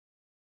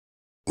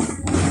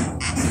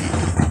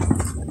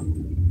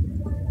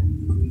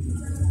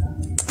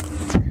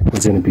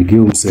Acha nipigie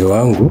mzee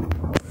wangu.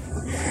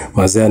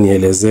 Mazee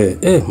anielezee.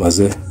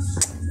 Mazee.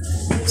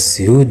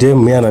 Si huyu dem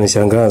mimi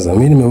ananishangaza.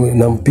 Mimi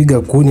nampiga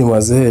kuni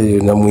mazee,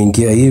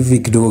 namuingia hivi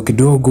kidogo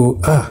kidogo.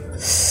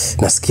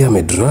 Nasikia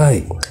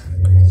amedry.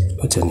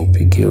 Acha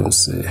nipigie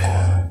mzee.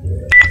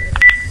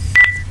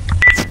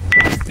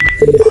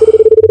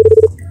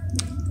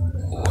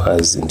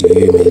 Wazi ndio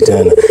hiyo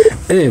imeitana.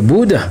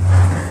 Buda.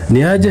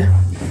 Ni aje?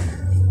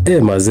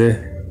 Mazee.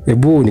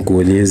 Ebu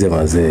nikueleze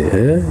mazee,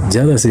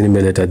 jana si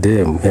nimeleta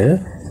dem,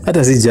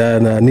 hata si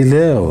jana, ni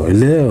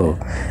leo,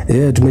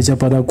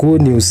 tumechapana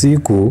kuni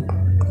usiku,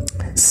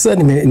 sasa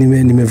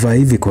nimevaa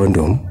hivi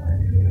condom,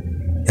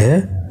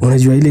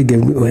 unajua ile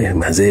game,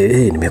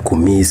 mazee,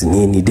 nimekumisi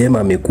nini, dem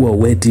amekuwa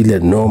wet ile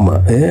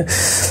noma,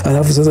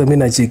 alafu sasa mimi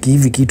nacheki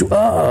hivi kitu,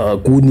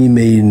 kuni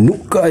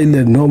imeinuka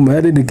ile noma,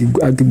 yani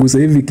akigusa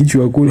hivi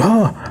kichwa kuni,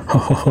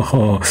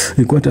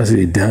 ilikuwa hata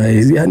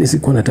sidai, yani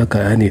sikuwa nataka,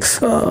 yani,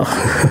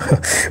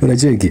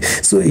 unacheki,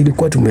 so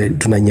ilikuwa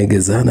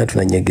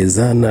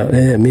tunanyegezana,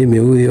 mimi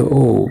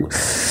huyo,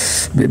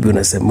 baby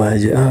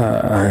unasemaje,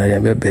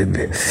 ananiambia baby,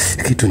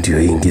 kitu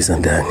ndio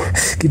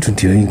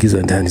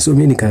ingiza ndani, so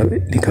mimi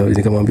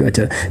nikamwambia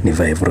acha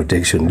nivae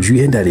protection, juu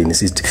yenda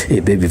alinsist,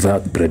 baby vaa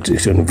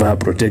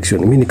protection,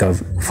 mimi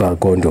nikavaa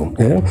condom,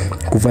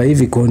 kuvaa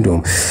hivi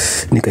condom,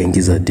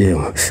 nikaingiza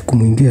dem,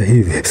 kumuingia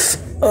hivi,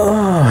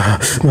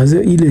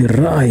 mazee ile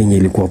raha yenye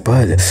ilikuwa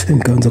pale,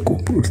 nikaanza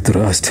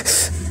ku-thrust,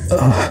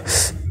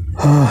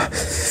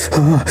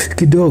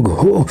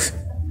 kidogo,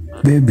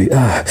 baby,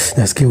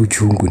 nasikia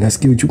uchungu,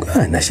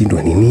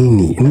 nashindwa ni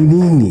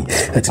nini,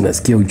 ati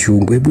nasikia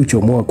uchungu, hebu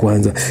chomoa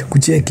kwanza,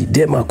 kucheki,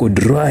 dem ako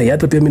dry,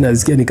 hata pia mimi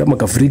nasikia ni kama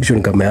ka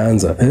friction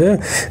kameanza,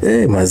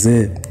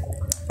 mazee,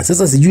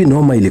 sasa sijui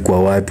noma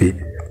ilikuwa wapi,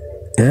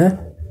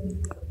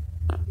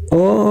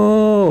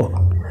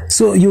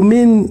 so you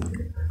mean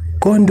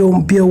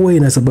condom pia huwa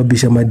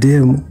inasababisha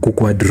madem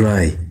kukua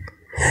dry?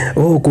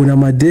 Kuna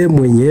madem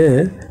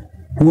wenye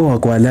huwa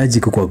wako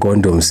allergic kwa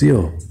condom,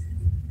 sio?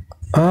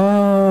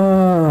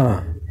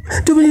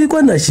 Mimi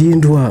nilikuwa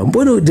nashindwa,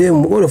 mbona dem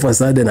all of a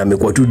sudden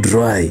amekuwa tu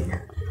dry?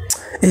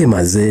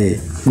 Mazee,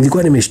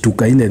 nilikuwa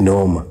nimeshtuka ile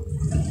noma.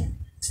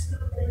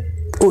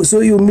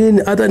 So you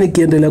mean hata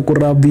nikiendelea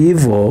kurabi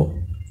hivyo,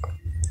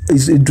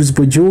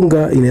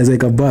 tusipochunga inaweza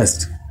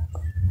ikabust?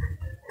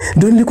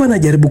 Ndio nilikuwa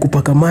najaribu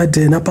kupaka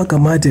mate, napaka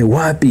mate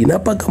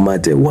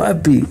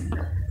wapi?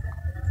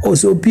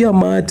 So pia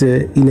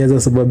mate inaweza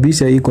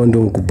sababisha hii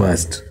condom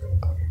kubust.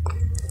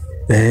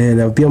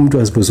 Na pia mtu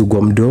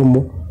asiposugua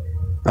mdomo,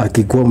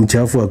 akikuwa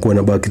mchafu, akuwa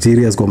na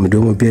bacteria kwa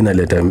mdomo, pia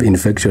inaleta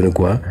infection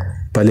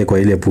pale kwa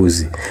ile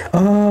puzi.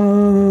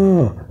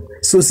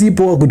 So si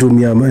poa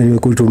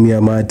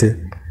kutumia mate.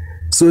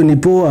 So ni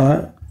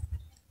poa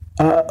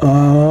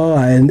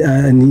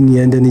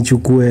niende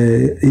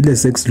nichukue ile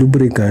sex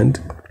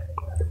lubricant.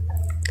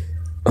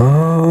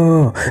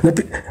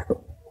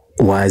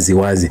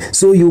 Wazi.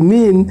 So you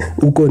mean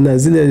uko na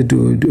zile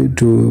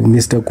to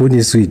Mr.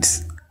 Kuni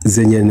sweets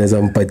zenye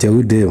naweza mpatia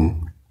udem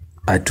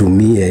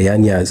atumie,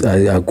 yani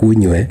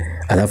akunywe,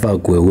 alafu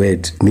akue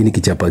wet, mimi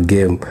nikichapa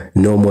game,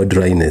 no more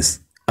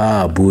dryness.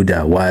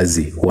 Buda,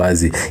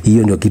 wazi.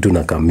 Hiyo ndio kitu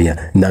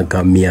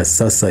nakamia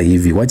sasa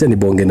hivi. Wacha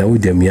nibonge na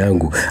udem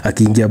yangu,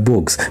 akiingia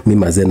box, mimi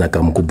mazee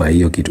nakamkuba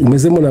hiyo kitu.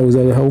 Umesema unauza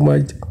how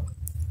much?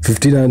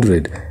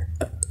 1500.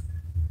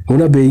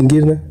 Una bei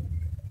ingine?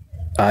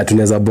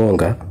 Tunaweza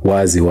bonga,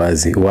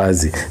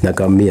 wazi,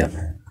 nakamia.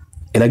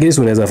 Lakini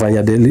unaweza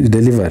fanya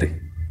delivery.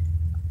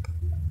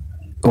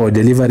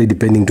 Delivery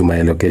depending to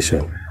my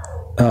location.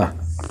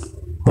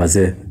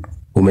 Mazee,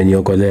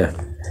 umeniokolea.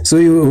 So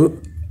you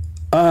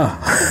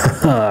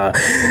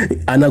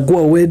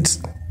anakuwa wet,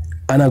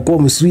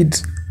 anakuwa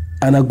msweet,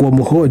 anakuwa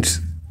mhot,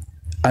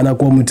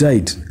 anakuwa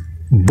mtight.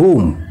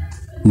 Boom.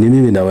 Ni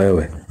mimi na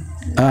wewe.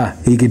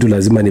 Hii kitu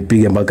lazima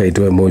nipige mpaka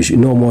itoe moshi.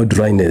 No more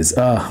dryness.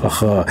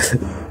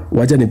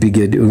 Wacha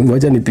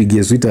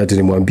nipigie sweetheart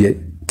nimwambie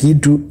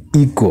kitu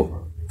iko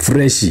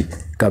freshi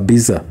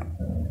kabisa.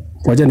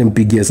 Wacha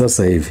nimpigie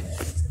sasa hivi.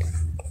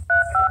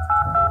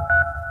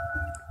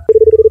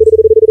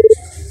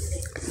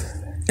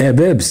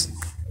 Babes,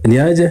 ni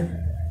aje?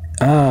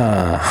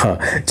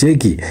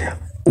 Cheki.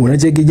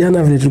 Unacheki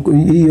jana vile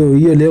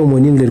hiyo leo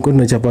morning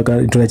tulikuwa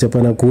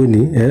tunachapana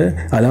kuni,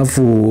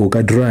 alafu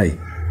ukadry.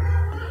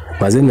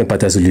 Mazeni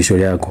nimepata solution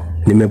yako.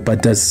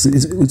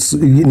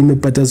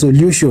 Nimepata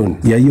solution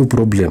ya hiyo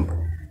problem.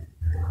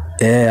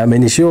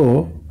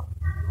 Amenishow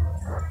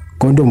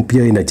condom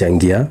pia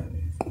inachangia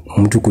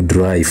mtu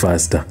kudry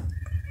faster.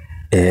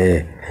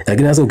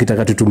 Lakini sasa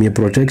ukitaka tutumie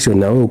protection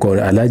na wewe uko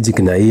allergic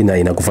na hii na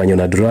inakufanya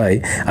una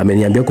dry,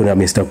 ameniambia kuna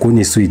Mr.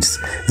 Kuni sweets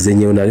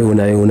zenye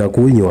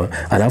unakunywa,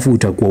 alafu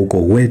utakuwa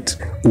uko wet,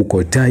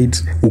 uko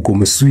tight, uko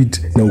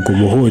msweet na uko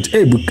mhot.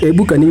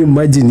 Hebu can you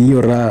imagine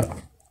hiyo raha?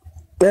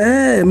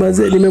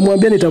 Mazee,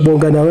 nimemwambia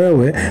nitabonga na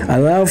wewe,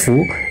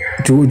 alafu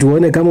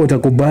tuone kama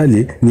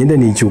utakubali niende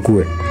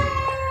niichukue.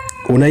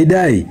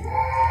 Unaidai?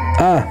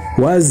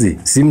 Wazi,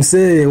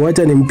 simsee,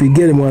 wacha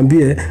nimpigie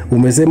nimwambie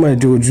umesema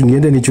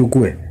niende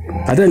nichukue.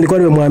 Hata nilikuwa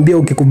nimemwambia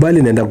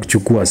ukikubali naenda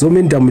kuchukua. So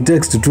mimi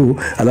nitamtext tu,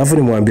 alafu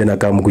nimwambie na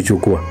kama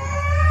kuchukua.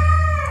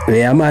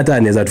 Ama hata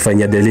anaweza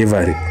tufanyia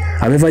delivery.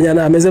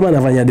 Amesema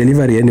anafanya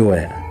delivery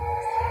anywhere.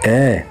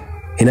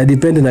 Ina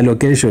depend na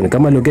location.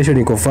 Kama location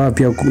iko far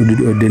pia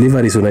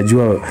deliveries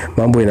unajua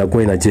mambo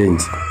inakuwa ina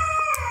change.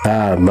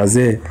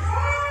 Mazee.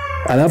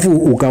 Alafu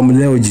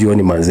ukamleo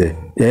jioni mazee.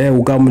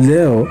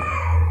 Ukamleo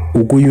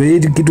ukunywe hii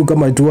kitu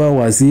kama 2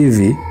 hours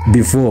hivi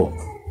before.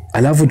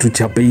 Alafu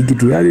tuchape hii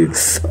kitu yani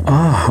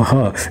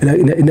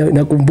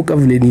nakumbuka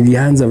vile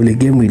nilianza vile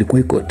game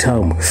ilikuwa iko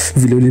tamu.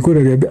 Vile ulikuwa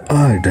unaniambia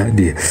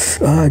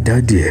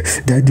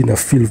daddy na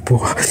feel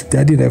poa.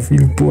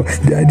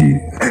 Daddy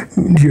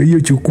ndio hiyo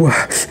chukua.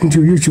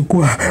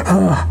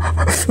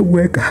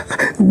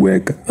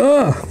 Weka.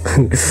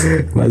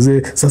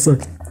 Mazee sasa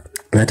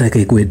nataka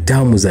ikuwe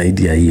tamu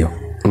zaidi ya hiyo.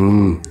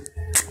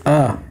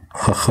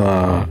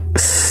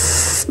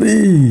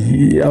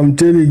 I'm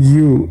telling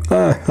you.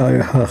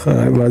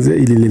 Mazee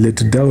ili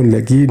let down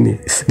lakini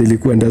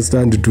nilikuwa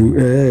understand tu.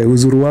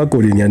 Uzuri wako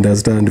ulini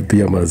understand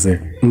pia mazee.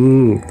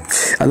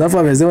 Alafu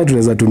amesema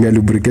tunaweza tumia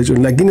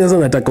lubrication lakini sasa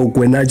nataka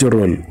ukue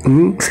natural.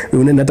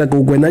 Nataka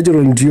ukue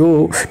natural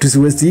ndio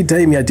tusiwaste hii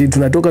time ati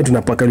tunatoka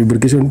tunapaka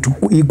lubrication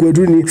ikue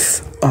tu ni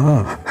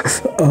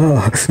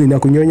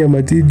ninakunyonya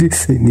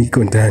matiti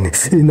niko ndani.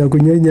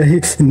 Ninakunyonya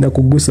hii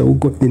ninakugusa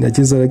huko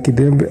ninacheza na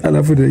kidembe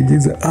alafu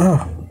naigiza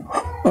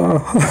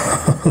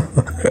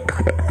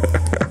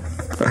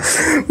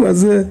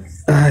mazee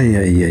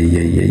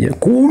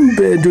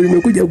kumbe ndio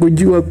nimekuja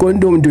kujua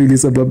condom ndio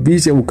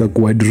ilisababisha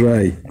ukakuwa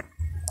dry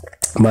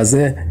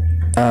mazee.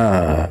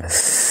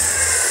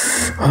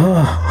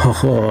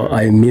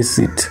 I miss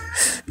it.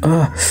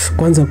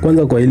 Kwanza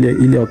kwa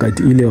ile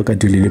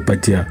wakati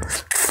ulinipatia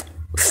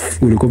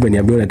ulikuwa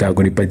umeniambia unataka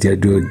kunipatia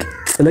dogi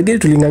lakini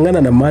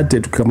tulingangana na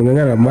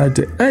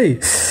mate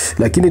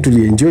lakini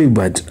tulienjoy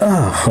but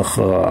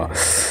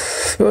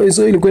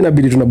so ilikuwa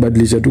inabidi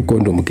tunabadilisha tu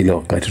condom kila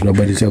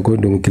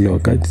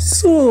wakati.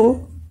 So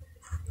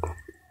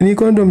ni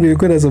condom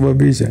ilikuwa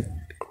inasababisha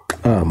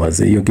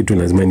mazee hiyo kitu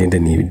lazima niende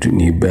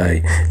ni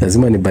buy.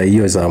 Lazima ni buy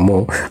hiyo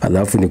samo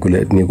alafu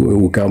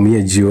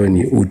ukamie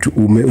jioni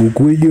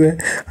ukunywe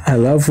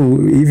alafu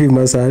hivi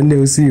masaa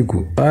 4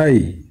 usiku.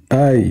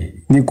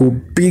 Ni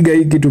kupiga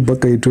hii kitu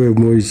mpaka itoe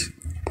moshi.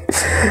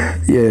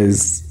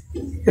 Yes.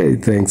 Hey,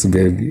 thanks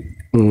baby.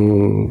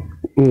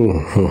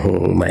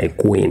 My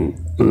queen.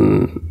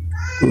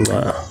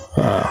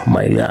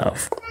 My love.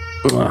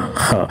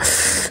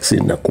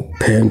 Sina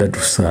kupenda tu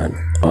sana.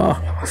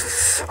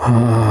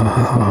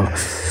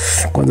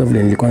 Kwanza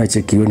vile nilikuwa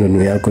nachekiwa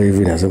nunu yako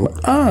hivi nasema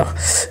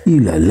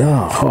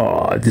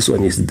this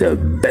one is the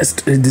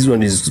best, this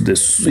one is the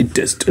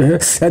sweetest.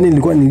 Yani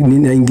nilikuwa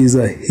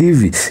ninaingiza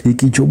hivi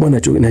ikichomwa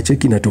na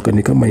cheki inatoka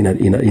ni kama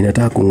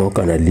inataka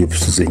kungoka na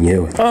lips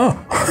zenyewe.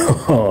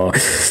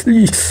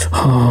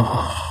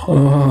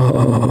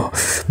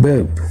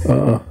 Babe,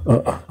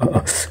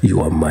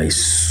 you are my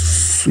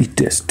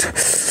sweetest.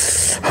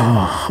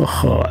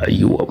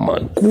 You are my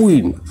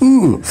queen.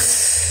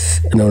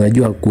 Na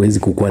unajua kuwezi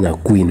kukuwa na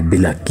queen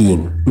bila king.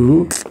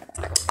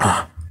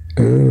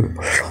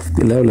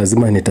 Leo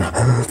lazima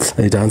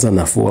nitaanza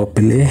na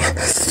foreplay,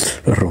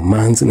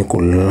 romance,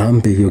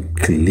 nikulambe hiyo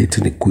clit,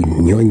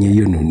 nikunyonye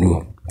hiyo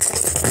nunu.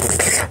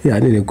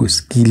 Yani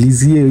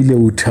nikusikilizie ile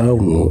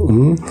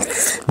utamu.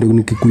 Ndio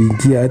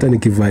nikikuingia hata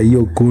nikivaa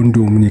hiyo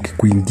condom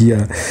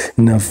nikikuingia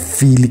na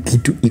feel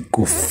kitu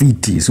iko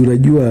fiti. So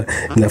unajua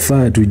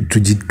nafaa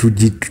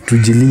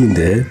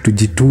tujilinde,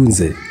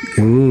 tujitunze.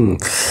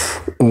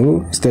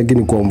 Sitaki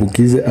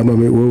nikuambukize ama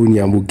wewe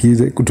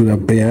uniambukize.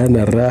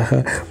 Tunapeana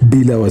raha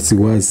bila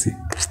wasiwasi.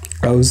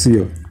 Au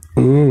sio?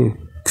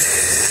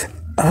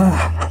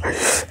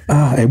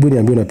 Hebu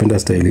niambie unapenda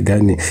style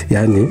gani?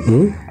 Yani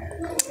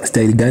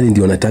style gani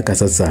ndio unataka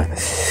sasa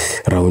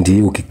round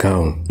hii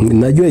ukikao?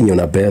 Najua yenye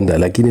unapenda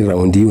lakini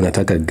round hii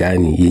unataka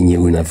gani yenye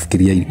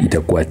unafikiria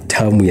itakuwa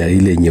tamu ya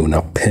ile yenye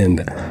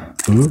unapenda?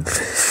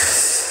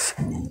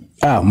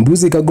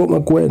 Mbuzi kagoma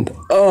kwenda.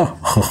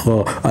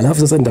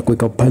 Alafu sasa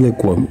nitakuweka pale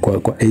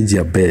kwa edge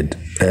ya bed.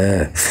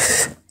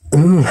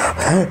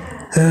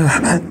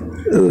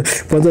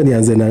 Kwanza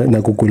nianze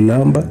na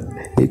kukulamba,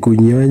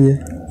 nikunyonye,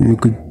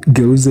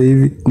 nikugeuze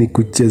hivi,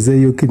 nikuchezee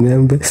hiyo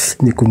kinembe,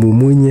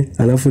 nikumumunye,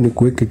 alafu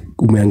nikuweke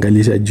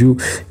umeangalisha juu,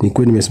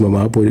 nikuwe nimesimama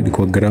hapo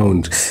kwa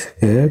ground.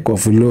 Kwa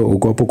floor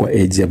uko hapo kwa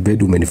edge ya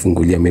bed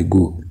umenifungulia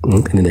miguu.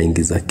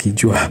 Ninaingiza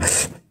kichwa,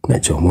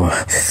 nachomoa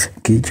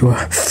kichwa,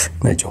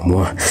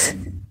 nachomoa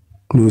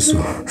nusu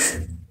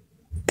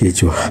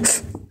kichwa,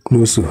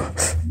 nusu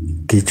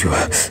kichwa,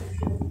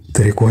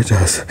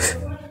 3/4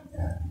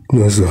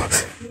 nusu,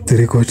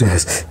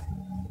 3/4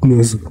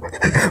 nusu,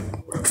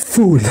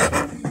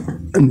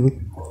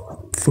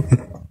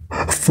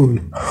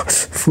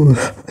 full,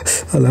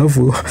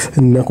 alafu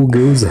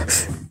nakugeuza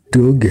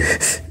doge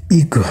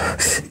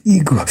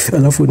iko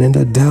alafu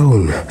unaenda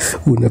down,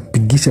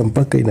 unapigisha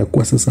mpaka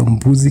inakuwa sasa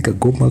mbuzi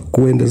kagoma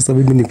kwenda. Sasa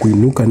mimi ni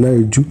kuinuka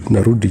nayo juu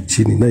narudi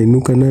chini,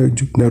 nainuka nayo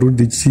juu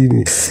narudi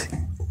chini,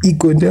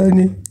 iko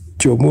ndani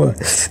chomoa,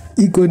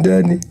 iko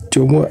ndani,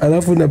 chomoa,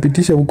 alafu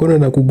napitisha mkono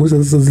na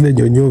kugusa sasa zile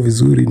nyonyo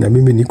vizuri, na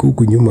mimi niko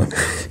huku nyuma,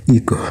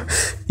 iko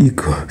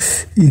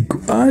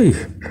ai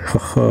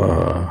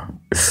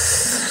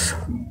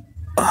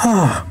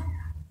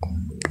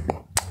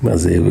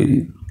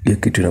mazee, ya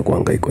kitu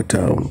inakuanga iko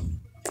tamu.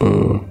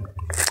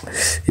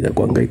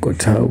 Inakuanga iko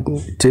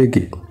tamu.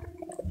 Cheki,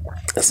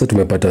 sasa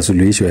tumepata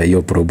suluhisho ya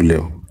hiyo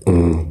problem.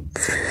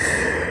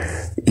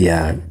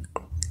 Yeah,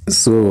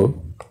 so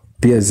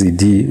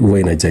PCD huwa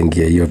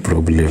inachangia hiyo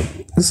problem.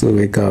 So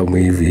weka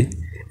hivi,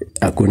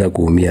 hakuna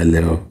kuumia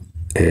leo.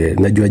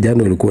 Najua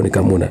jana ulikuwa ni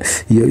kama una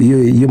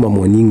hiyo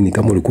morning ni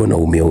kama ulikuwa na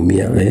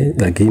umia,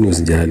 lakini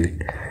usijali.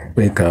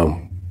 Weka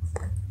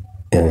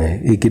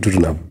hii kitu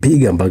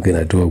tunapiga mpaka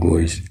inatoa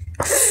moshi.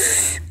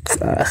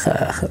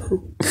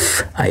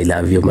 I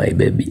love you my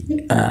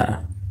baby.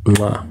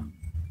 Mwah.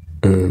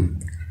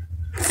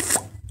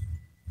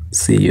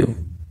 See you.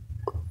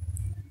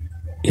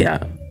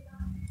 Yeah,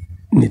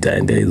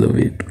 nitaendea hizo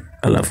vitu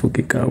alafu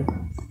kikao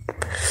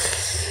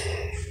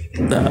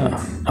na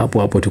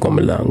hapo tu kwa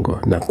mlango,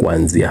 na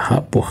kuanzia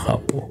hapo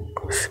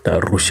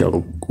narusha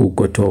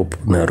huko top,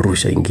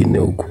 narusha ingine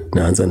huko,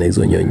 naanza na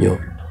hizo nyonyo,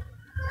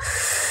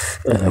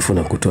 alafu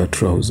na kutoa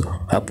trouser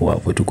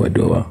hapo tu kwa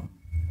doa.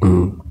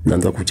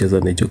 Naanza kucheza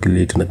na hicho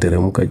kiliti, na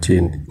teremka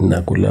chini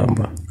na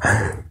kulamba.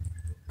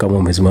 Kama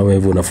umesimama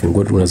hivyo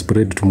unafungua tu, una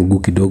spread tu mguu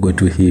kidogo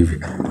tu hivi.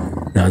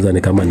 Naanza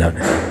ni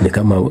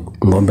kama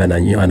ng'ombe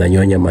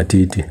ananyonya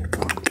matiti.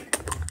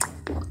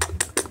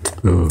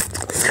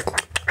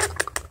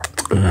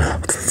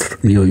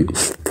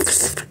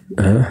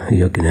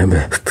 Hiyo kinembe.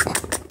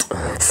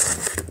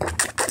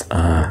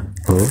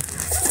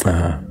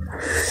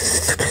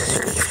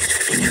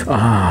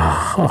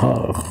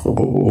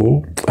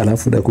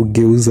 Alafu na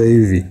kugeuza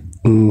hivi.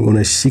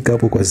 Unashika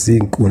hapo kwa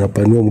sink,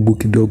 unapanua mguu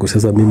kidogo.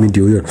 Sasa mimi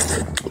ndio huyo.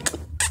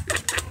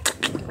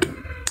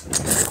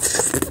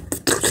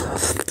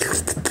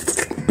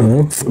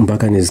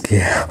 Mpaka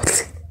nisikie.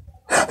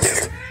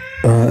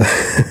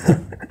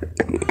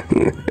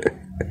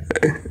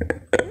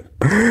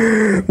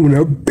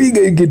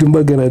 Unapiga hiki kitu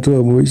mpaka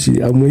natoa moshi.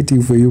 I'm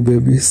waiting for you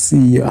baby.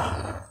 See ya.